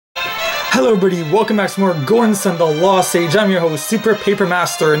Hello everybody, welcome back to more Golden Sun the Lost Age. I'm your host, Super Paper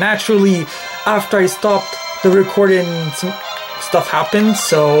Master. Naturally, after I stopped the recording, some stuff happened.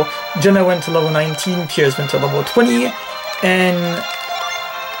 So Jenna went to level 19, Piers went to level 20, and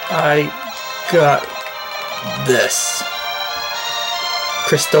I got this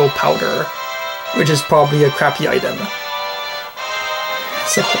crystal powder, which is probably a crappy item.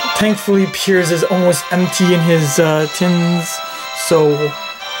 So thankfully Piers is almost empty in his tins, so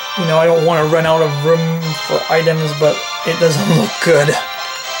you know, I don't want to run out of room for items, but it doesn't look good.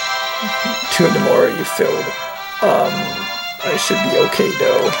 2 of them already filled. I should be okay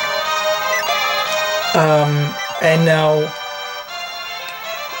though. And now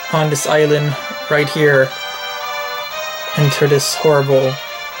on this island right here, enter this horrible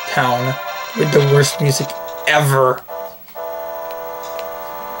town with the worst music ever.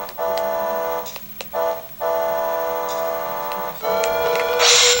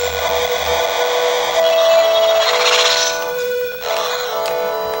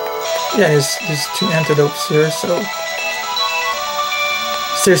 Yeah, there's 2 antidotes here, so...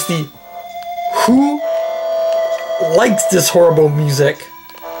 Seriously, who likes this horrible music?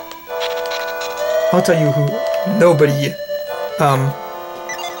 I'll tell you who. Nobody.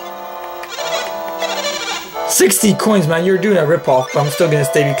 60 coins, man, you're doing a ripoff, but I'm still gonna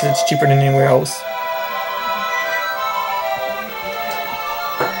stay because it's cheaper than anywhere else.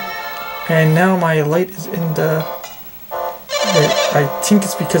 And now my light is in the... I think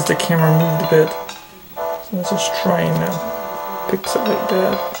it's because the camera moved a bit. So let's just try and fix it like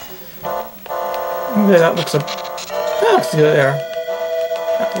that. Okay, that looks that looks good there.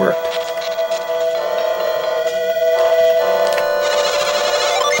 That worked.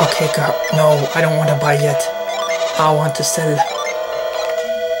 Okay, girl. No, I don't want to buy yet. I want to sell.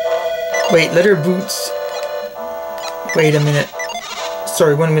 Wait, leather boots. Wait a minute.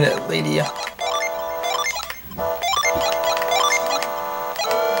 Sorry, 1 minute, lady.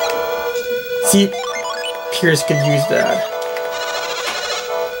 See, Piers could use that.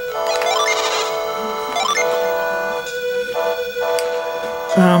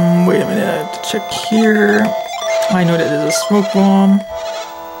 Wait a minute, I have to check here. I know that there's a smoke bomb.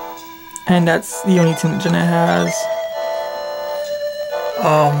 And that's the only thing that Jenna has.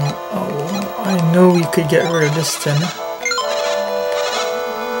 Oh, I know we could get rid of this thing.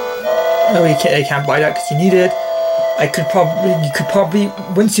 Oh, I can't buy that because you need it. You could probably,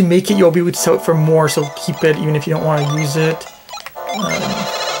 once you make it, you'll be able to sell it for more, so keep it even if you don't want to use it.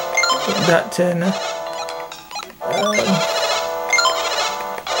 That tin.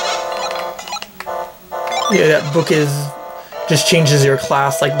 Yeah, that book just changes your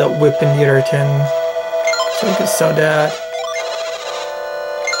class, like the whip in the other tin. So you could sell that.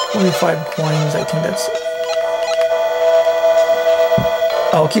 45 coins, I think that's...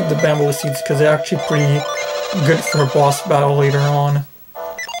 I'll keep the bamboo seeds because they're actually pretty good for a boss battle later on.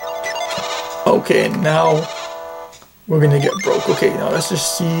 Okay, now we're gonna get broke. Okay, now let's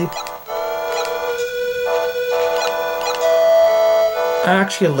just see. I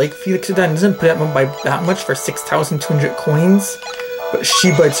actually like Felix. That doesn't put it up by that much for 6,200 coins, but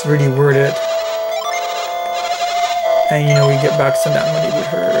Sheba, it's really worth it. And you know, we get back some of that money with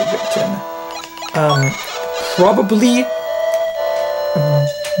her victim. Probably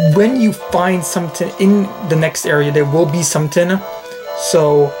when you find something in the next area, there will be something.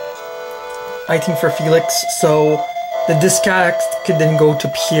 So I think for Felix, so the discard could then go to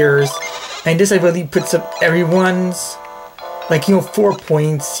Piers, and this I believe puts up everyone's, like, you know, 4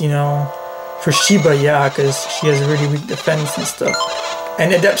 points, you know, for Sheba, yeah, because she has really weak defense and stuff.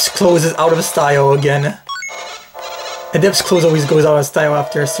 And Adept's Clothes is out of style again. Adept's Clothes always goes out of style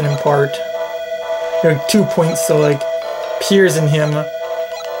after a certain part. There are 2 points, so like Piers and him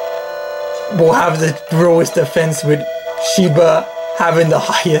will have the lowest defense, with Sheba having the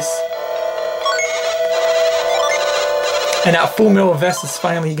highest. And that full metal vest is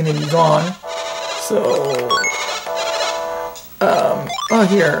finally gonna be gone. So oh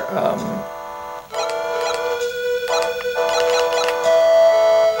here,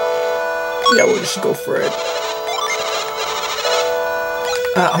 yeah, we'll just go for it.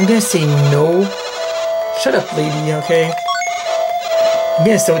 I'm gonna say no. Shut up, lady, okay? I'm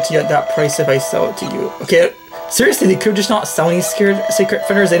gonna sell it to you at that price if I sell it to you. Okay, seriously, they could just not sell any Sacred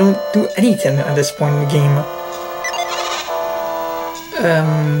Feathers. They don't do anything at this point in the game.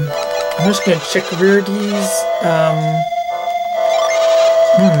 I'm just gonna check rarities.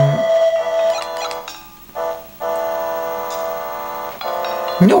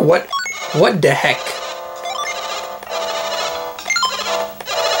 You know what? What the heck?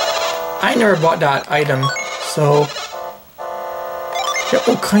 I never bought that item, so There are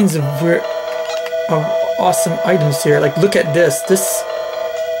all kinds of weird, awesome items here. Like, look at this. This.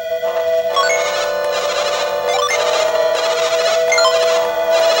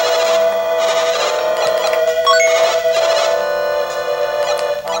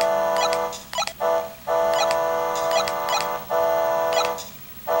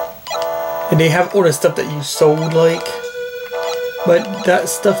 And they have all the stuff that you sold, like, but that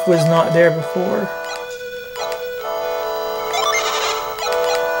stuff was not there before.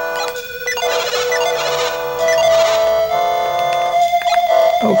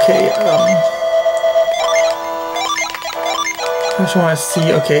 Okay, I just want to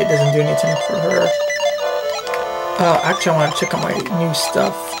see. Okay, it doesn't do anything for her. Actually, I want to check out my new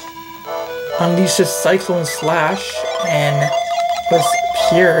stuff. Unleashes Cyclone Slash and plus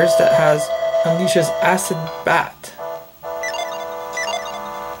Piers that has unleashes Acid Bat.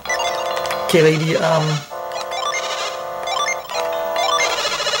 Okay, lady,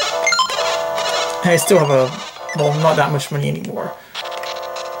 I still have well, not that much money anymore.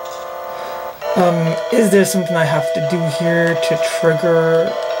 Is there something I have to do here to trigger?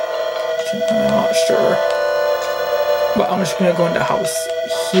 I'm not sure. But I'm just gonna go in the house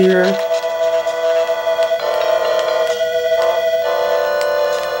here.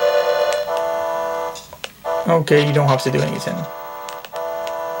 Okay, you don't have to do anything.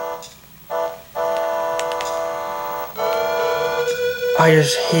 I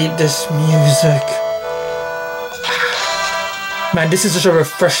just hate this music. Man, this is such a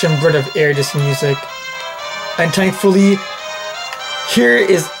refreshing breath of air, this music. And thankfully, here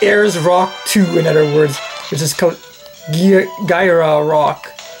is Airs Rock 2, in other words, which is called Gaira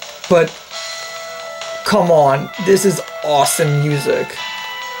Rock. But, come on, this is awesome music.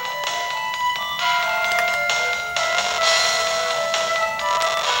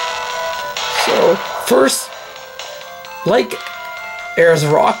 So, first, like Airs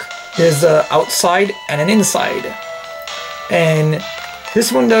Rock, there's an outside and an inside. And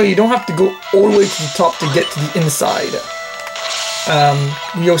this one though, you don't have to go all the way to the top to get to the inside.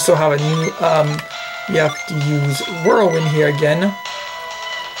 We also have a new, you have to use Whirlwind here again.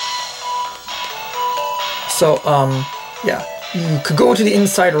 So, yeah, you could go to the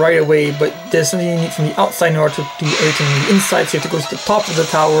inside right away, but there's something you need from the outside in order to do everything on the inside. So you have to go to the top of the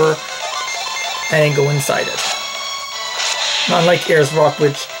tower and then go inside it. Not unlike Airs Rock,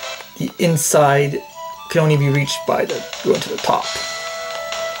 which the inside can only be reached by going to the top.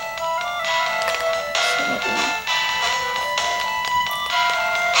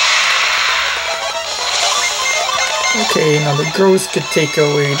 Okay, now the girls could take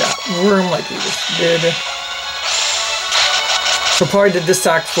away that worm like we just did. So probably the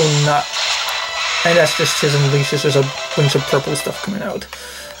Disactful Nut. And that's just his unleashes. There's a bunch of purple stuff coming out.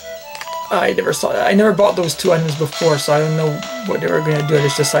 I never saw that. I never bought those two items before, so I don't know what they were going to do. I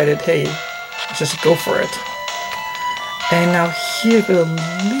just decided, hey, let's just go for it. And now here, we're going to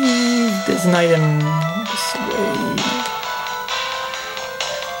leave this item this way.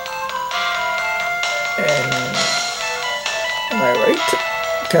 And am I right?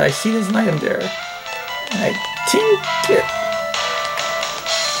 Because I see there's an item there. And I think it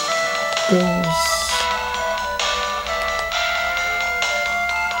goes...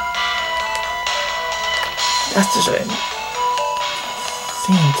 That's just an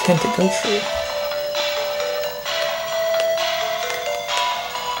insane tent to go through.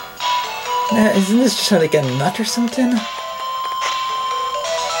 Now, isn't this just like a nut or something?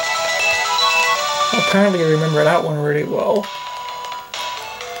 Apparently I remember that one really well.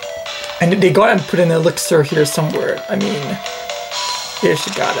 And they gotta put an elixir here somewhere. I mean, they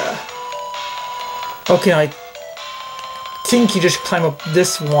just gotta... Okay, I think you just climb up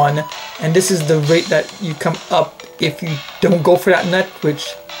this one, and this is the rate that you come up if you don't go for that nut, which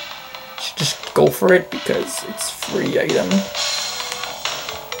you should just go for it because it's free item.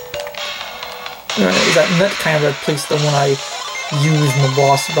 That nut kind of replaced the one I used in the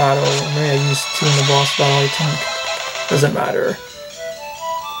boss battle. Maybe I used two in the boss battle, I think. Doesn't matter.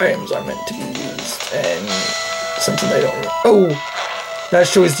 Items are meant to be used, and something I don't know. Oh! That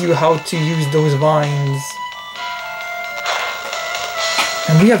shows you how to use those vines.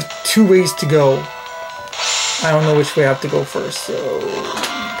 And we have two ways to go. I don't know which way I have to go first, so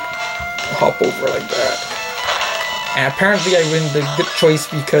hop over like that. And apparently I win the good choice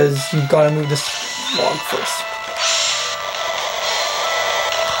because you've got to move this log first.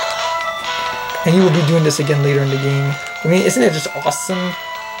 And you will be doing this again later in the game. I mean, isn't it just awesome?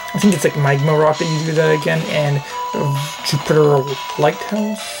 I think it's like Magma Rock that you do that again, and Jupiter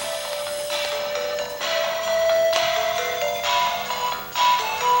Lighthouse.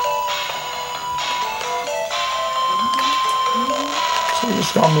 So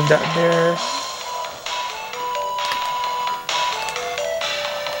just gonna move that there.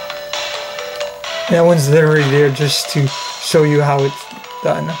 That one's literally there just to show you how it's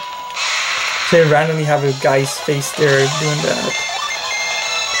done. So they randomly have a guy's face there doing that.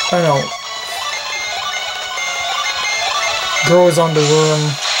 I don't know. Girl is on the worm.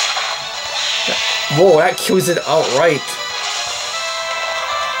 Whoa, that kills it outright.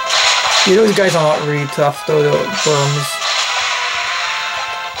 Yeah, those guys are not really tough though, the worms.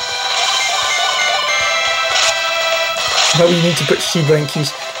 But we need to put Shiba in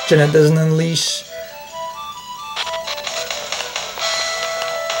case Jenna doesn't unleash.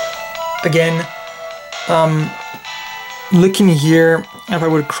 Again, looking here, if I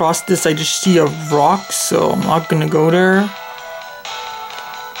would cross this, I just see a rock, so I'm not gonna go there.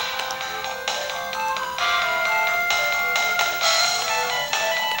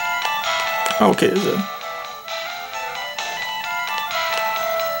 Okay, there's a...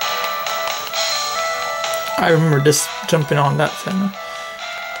 I remember this jumping on that thing.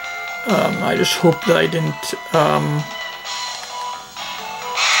 I just hope that I didn't,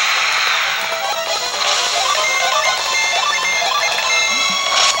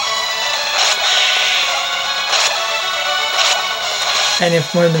 and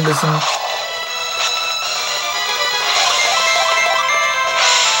if one of them doesn't...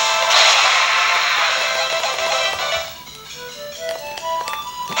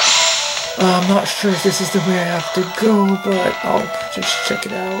 I'm not sure if this is the way I have to go, but I'll just check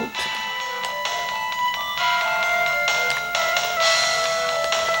it out.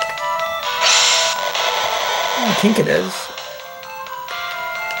 I think it is.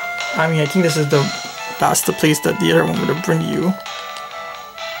 I mean, I think this is that's the place that the other one would have bring you.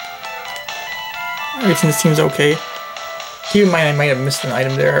 Everything seems okay. Keep in mind I might have missed an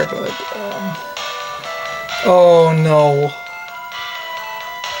item there, but oh no.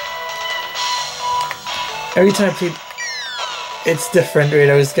 Every time I play, it's different the way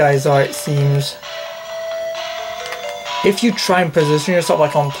those guys are, it seems. If you try and position yourself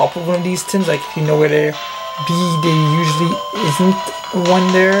like on top of one of these tins, like if you know where they be, there usually isn't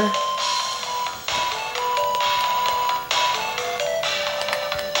one there.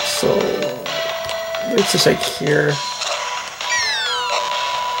 So it's just like here.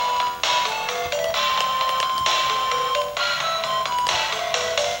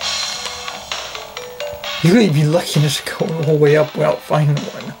 You'd really be lucky to just go the whole way up without finding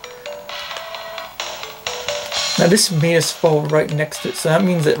one. Now this made us fall right next to it, so that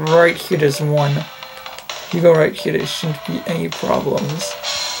means that right here there's one. If you go right here, there shouldn't be any problems.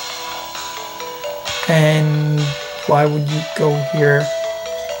 And why would you go here?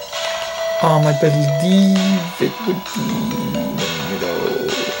 I believe it would be in the middle.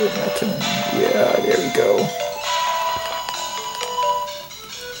 Nothing. Yeah, there we go.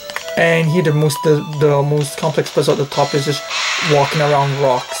 And here the most complex puzzle at the top is just walking around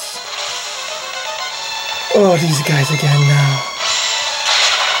rocks. Oh, these guys again now.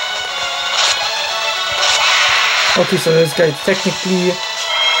 Okay, so this guy technically,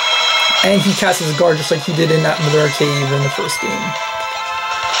 and he casts his guard just like he did in that Mother Cave in the first game.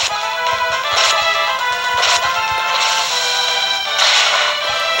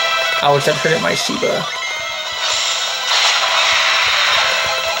 Ouch, that hurt my Shiba.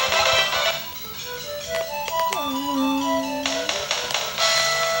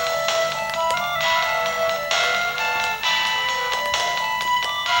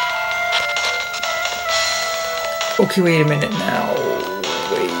 Okay, wait a minute now.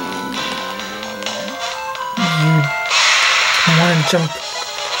 Wait. You want to jump.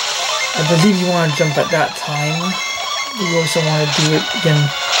 I believe you want to jump at that time. You also want to do it again.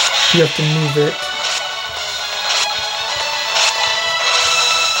 You have to move it.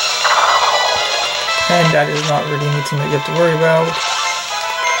 And that is not really anything that you have to worry about.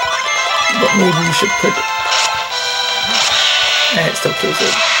 But maybe you should put it. And it still kills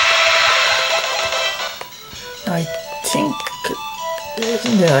it. I think,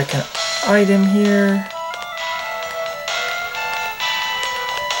 isn't there like an item here?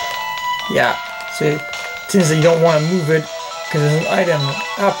 Yeah, so it seems that you don't want to move it because there's an item,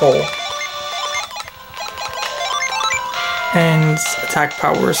 apple. And attack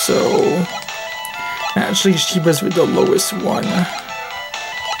power, so actually Shiba's with the lowest one.